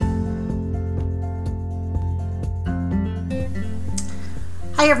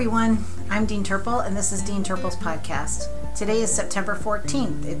Hi everyone, I'm Dean Turple and this is Dean Turple's podcast. Today is September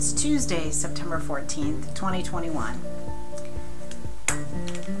 14th. It's Tuesday, September 14th, 2021.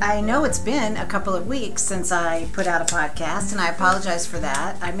 I know it's been a couple of weeks since I put out a podcast and I apologize for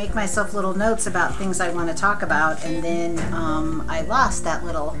that. I make myself little notes about things I want to talk about and then I lost that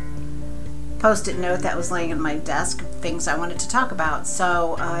little post-it note that was laying on my desk, things I wanted to talk about.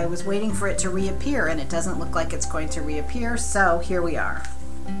 So I was waiting for it to reappear and it doesn't look like it's going to reappear, so here we are.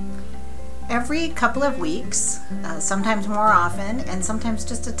 Every couple of weeks, sometimes more often and sometimes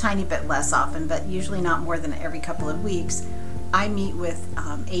just a tiny bit less often, but usually not more than every couple of weeks, I meet with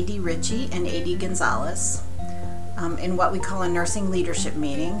A.D. Ritchie and A.D. Gonzalez in what we call a nursing leadership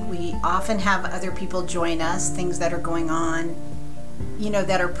meeting. We often have other people join us, things that are going on,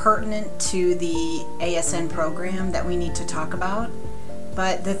 that are pertinent to the ASN program that we need to talk about.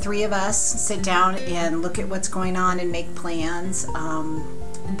 But the three of us sit down and look at what's going on and make plans.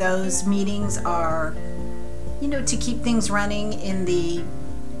 Those meetings are, to keep things running in the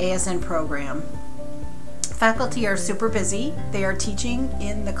ASN program. Faculty are super busy. They are teaching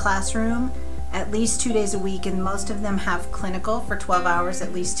in the classroom at least 2 days a week, and most of them have clinical for 12 hours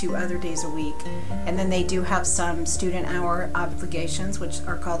at least 2 other days a week. And then they do have some student hour obligations, which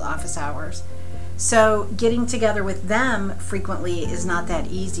are called office hours. So getting together with them frequently is not that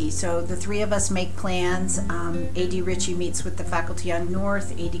easy. So the three of us make plans. A.D. Ritchie meets with the faculty on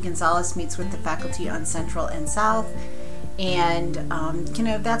North. A.D. Gonzalez meets with the faculty on Central and South. And,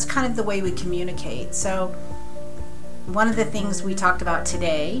 that's kind of the way we communicate. So one of the things we talked about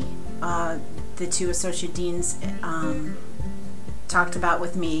today, the two associate deans talked about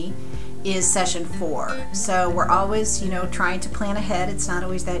with me, is session 4. So we're always, trying to plan ahead. It's not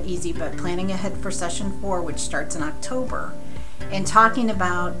always that easy, but planning ahead for session 4, which starts in October, and talking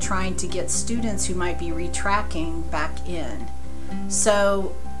about trying to get students who might be retracking back in.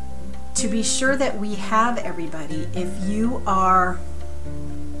 So to be sure that we have everybody, if you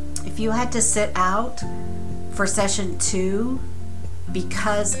had to sit out for session 2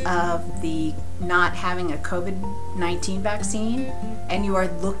 because of the not having a COVID-19 vaccine, and you are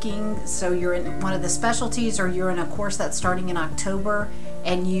looking, so you're in one of the specialties or you're in a course that's starting in October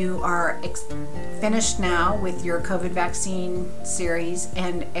and you are finished now with your COVID vaccine series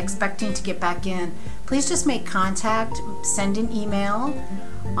and expecting to get back in, please just make contact, send an email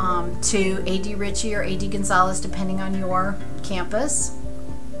to A.D. Ritchie or A.D. Gonzalez, depending on your campus.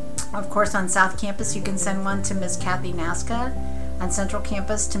 Of course, on South Campus, you can send one to Ms. Kathy Nasca. On Central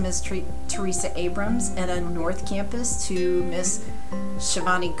Campus to Ms. Teresa Abrams, and on North Campus to Ms.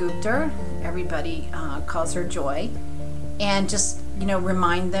 Shivani Gupta. Everybody calls her Joy. And just,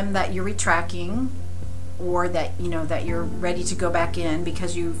 remind them that you're retracking, or that, that you're ready to go back in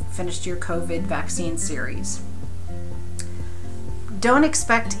because you've finished your COVID vaccine series. Don't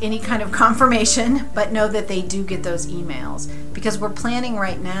expect any kind of confirmation, but know that they do get those emails, because we're planning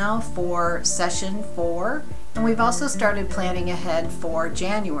right now for session 4, and we've also started planning ahead for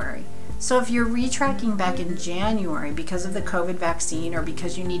January. So if you're retracking back in January because of the COVID vaccine, or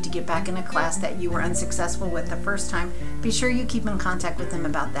because you need to get back in a class that you were unsuccessful with the first time, be sure you keep in contact with them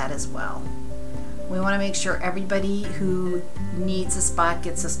about that as well. We want to make sure everybody who needs a spot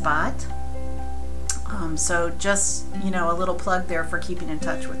gets a spot. So just, a little plug there for keeping in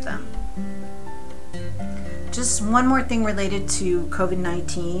touch with them. Just one more thing related to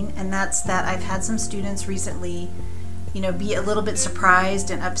COVID-19, and that's that I've had some students recently, be a little bit surprised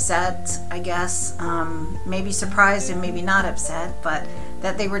and upset, I guess. Maybe surprised and maybe not upset, but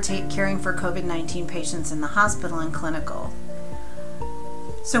that they were caring for COVID-19 patients in the hospital and clinical.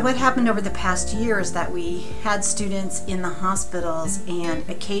 So what happened over the past year is that we had students in the hospitals, and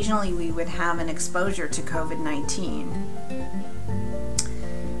occasionally we would have an exposure to COVID-19.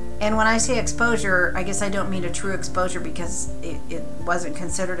 And when I say exposure, I guess I don't mean a true exposure, because it wasn't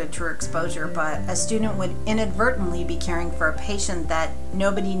considered a true exposure, but a student would inadvertently be caring for a patient that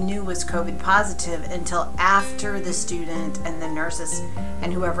nobody knew was COVID positive until after the student and the nurses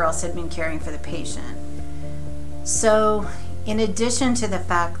and whoever else had been caring for the patient. So in addition to the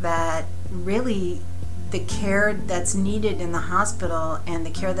fact that really the care that's needed in the hospital and the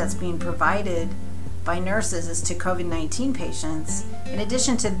care that's being provided by nurses is to COVID-19 patients, in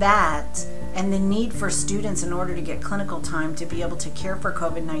addition to that, and the need for students in order to get clinical time to be able to care for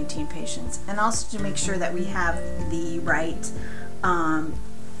COVID-19 patients, and also to make sure that we have the right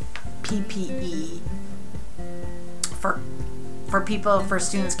PPE for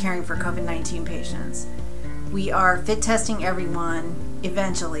students caring for COVID-19 patients. We are fit testing everyone.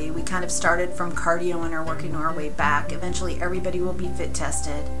 Eventually, we kind of started from cardio and are working our way back. Eventually, everybody will be fit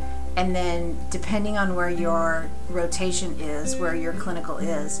tested. And then depending on where your rotation is, where your clinical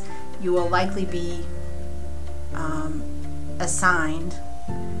is, you will likely be assigned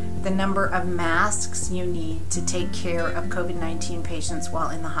the number of masks you need to take care of COVID-19 patients while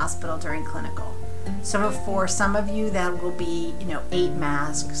in the hospital during clinical. So for some of you, that will be 8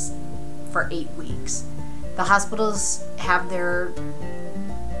 masks for 8 weeks. The hospitals have their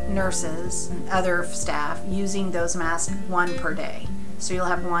nurses and other staff using those masks 1 per day. So you'll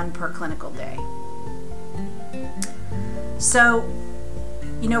have 1 per clinical day. So,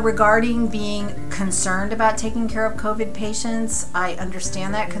 regarding being concerned about taking care of COVID patients, I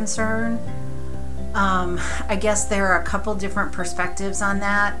understand that concern. I guess there are a couple different perspectives on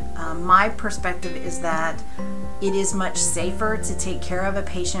that. My perspective is that it is much safer to take care of a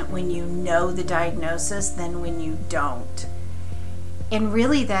patient when you know the diagnosis than when you don't. And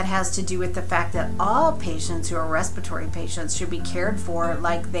really that has to do with the fact that all patients who are respiratory patients should be cared for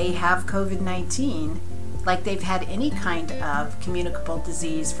like they have COVID-19, like they've had any kind of communicable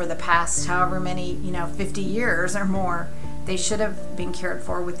disease for the past however many, 50 years or more. They should have been cared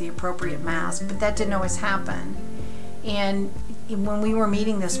for with the appropriate mask, but that didn't always happen. And when we were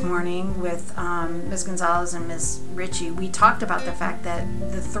meeting this morning with Ms. Gonzalez and Ms. Ritchie, we talked about the fact that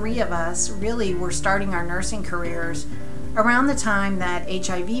the 3 of us really were starting our nursing careers around the time that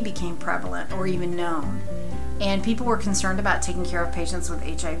HIV became prevalent or even known. And people were concerned about taking care of patients with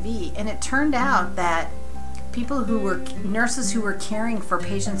HIV. And it turned out that nurses who were caring for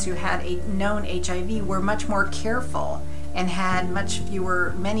patients who had a known HIV were much more careful and had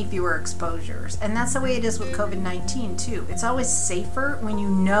many fewer exposures. And that's the way it is with COVID-19 too. It's always safer when you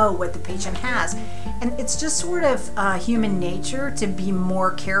know what the patient has. And it's just sort of human nature to be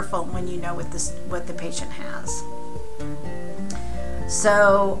more careful when you know what the patient has.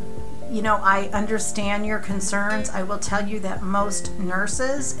 So, I understand your concerns. I will tell you that most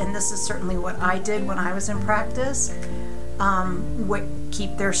nurses, and this is certainly what I did when I was in practice, would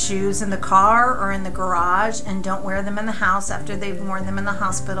keep their shoes in the car or in the garage and don't wear them in the house after they've worn them in the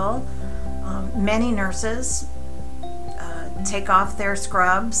hospital. Many nurses take off their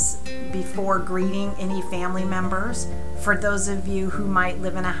scrubs before greeting any family members. For those of you who might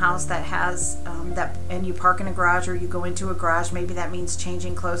live in a house that has and you park in a garage or you go into a garage, maybe that means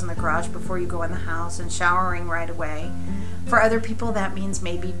changing clothes in the garage before you go in the house and showering right away. For other people, that means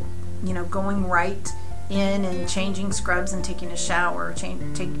maybe going right in and changing scrubs and taking a shower,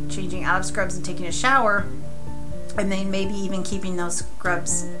 changing out of scrubs and taking a shower, and then maybe even keeping those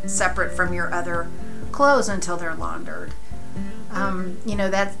scrubs separate from your other clothes until they're laundered.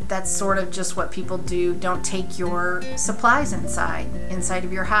 That's sort of just what people do. Don't take your supplies inside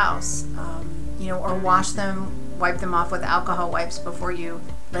of your house, or wipe them off with alcohol wipes before you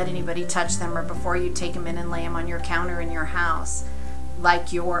let anybody touch them or before you take them in and lay them on your counter in your house,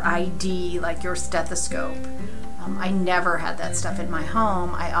 like your ID, like your stethoscope. I never had that stuff in my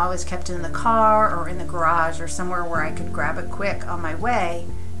home. I always kept it in the car or in the garage or somewhere where I could grab it quick on my way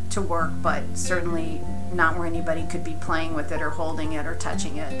to work, but certainly not where anybody could be playing with it or holding it or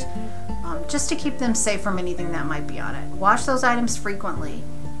touching it, just to keep them safe from anything that might be on it. Wash those items frequently.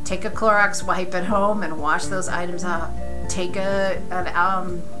 Take a Clorox wipe at home and wash those items off. Take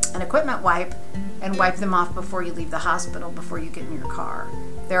an equipment wipe and wipe them off before you leave the hospital, before you get in your car.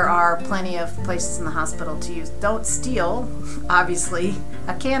 There are plenty of places in the hospital to use. Don't steal, obviously,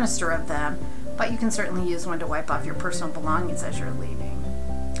 a canister of them, but you can certainly use one to wipe off your personal belongings as you're leaving.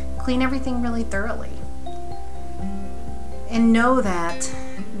 Clean everything really thoroughly. And know that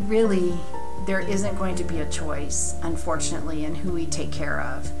really there isn't going to be a choice, unfortunately, in who we take care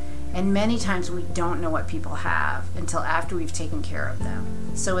of. And many times we don't know what people have until after we've taken care of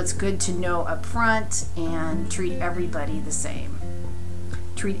them. So it's good to know up front and treat everybody the same.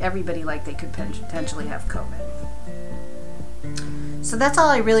 Treat everybody like they could potentially have COVID. So that's all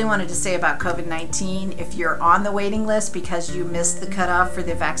I really wanted to say about COVID-19. If you're on the waiting list because you missed the cutoff for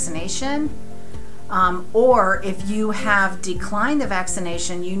the vaccination, or if you have declined the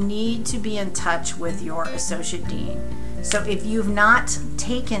vaccination, you need to be in touch with your associate dean. So if you've not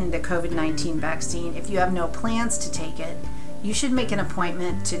taken the COVID-19 vaccine, if you have no plans to take it, you should make an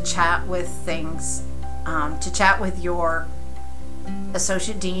appointment to chat with your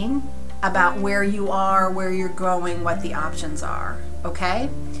associate dean about where you are, where you're going, what the options are, okay?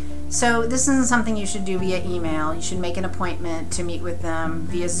 So this isn't something you should do via email. You should make an appointment to meet with them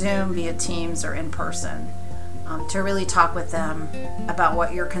via Zoom, via Teams, or in person, to really talk with them about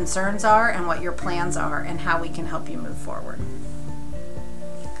what your concerns are and what your plans are and how we can help you move forward.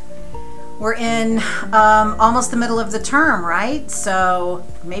 We're in almost the middle of the term, right? So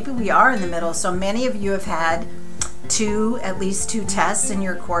maybe we are in the middle. So many of you have had at least two tests in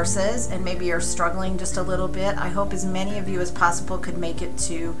your courses, and maybe you're struggling just a little bit, I hope as many of you as possible could make it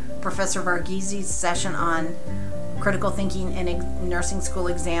to Professor Varghese session on critical thinking in nursing school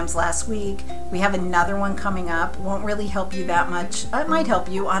exams last week. We have another one coming up. Won't really help you that much. It might help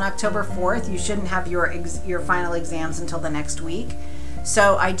you. On October 4th, you shouldn't have your final exams until the next week.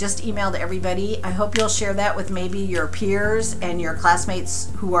 So I just emailed everybody. I hope you'll share that with maybe your peers and your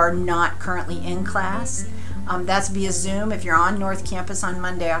classmates who are not currently in class. That's via Zoom. If you're on North Campus on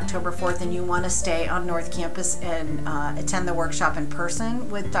Monday, October 4th, and you want to stay on North Campus and attend the workshop in person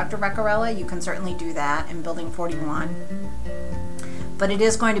with Dr. Vaccarella, you can certainly do that in Building 41. But it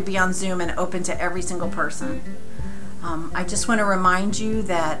is going to be on Zoom and open to every single person. I just want to remind you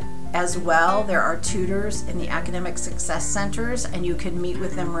that as well, there are tutors in the Academic Success Centers, and you can meet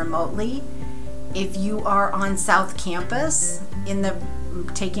with them remotely. If you are on South Campus,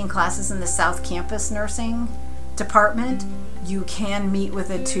 taking classes in the South Campus nursing department, you can meet with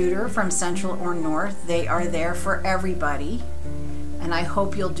a tutor from Central or North. They are there for everybody, and I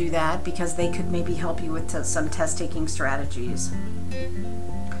hope you'll do that because they could maybe help you with some test-taking strategies.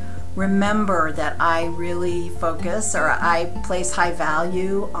 Remember that I really I place high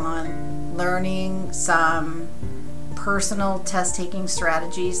value on learning some personal test-taking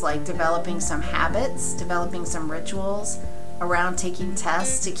strategies, like developing some habits, developing some rituals around taking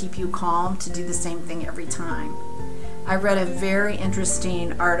tests to keep you calm, to do the same thing every time. I read a very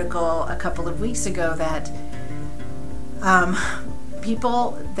interesting article a couple of weeks ago that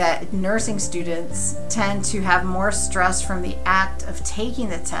nursing students tend to have more stress from the act of taking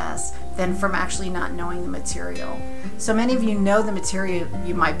the test than from actually not knowing the material. So many of you know the material,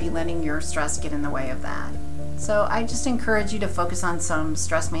 you might be letting your stress get in the way of that. So I just encourage you to focus on some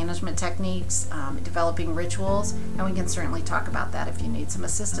stress management techniques, developing rituals, and we can certainly talk about that if you need some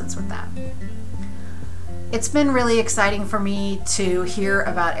assistance with that. It's been really exciting for me to hear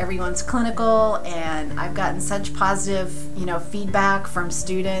about everyone's clinical, and I've gotten such positive, feedback from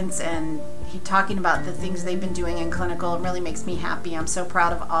students, and talking about the things they've been doing in clinical. It really makes me happy. I'm so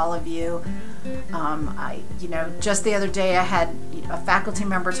proud of all of you. Just the other day I had a faculty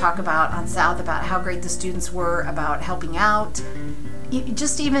member talk on South about how great the students were about helping out,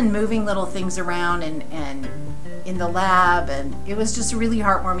 just even moving little things around and in the lab, and it was just really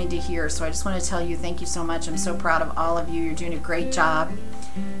heartwarming to hear. So I just want to tell you thank you so much. I'm so proud of all of you. You're doing a great job,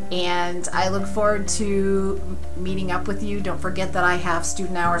 and I look forward to meeting up with you. Don't forget that I have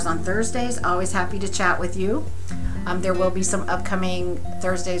student hours on Thursdays. Always happy to chat with you. There will be some upcoming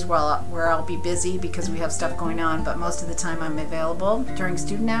Thursdays where I'll be busy because we have stuff going on, but most of the time I'm available during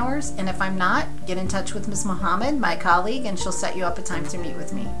student hours. And if I'm not, get in touch with Ms. Mohammed, my colleague, and she'll set you up a time to meet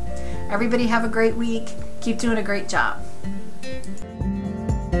with me. Everybody have a great week. Keep doing a great job.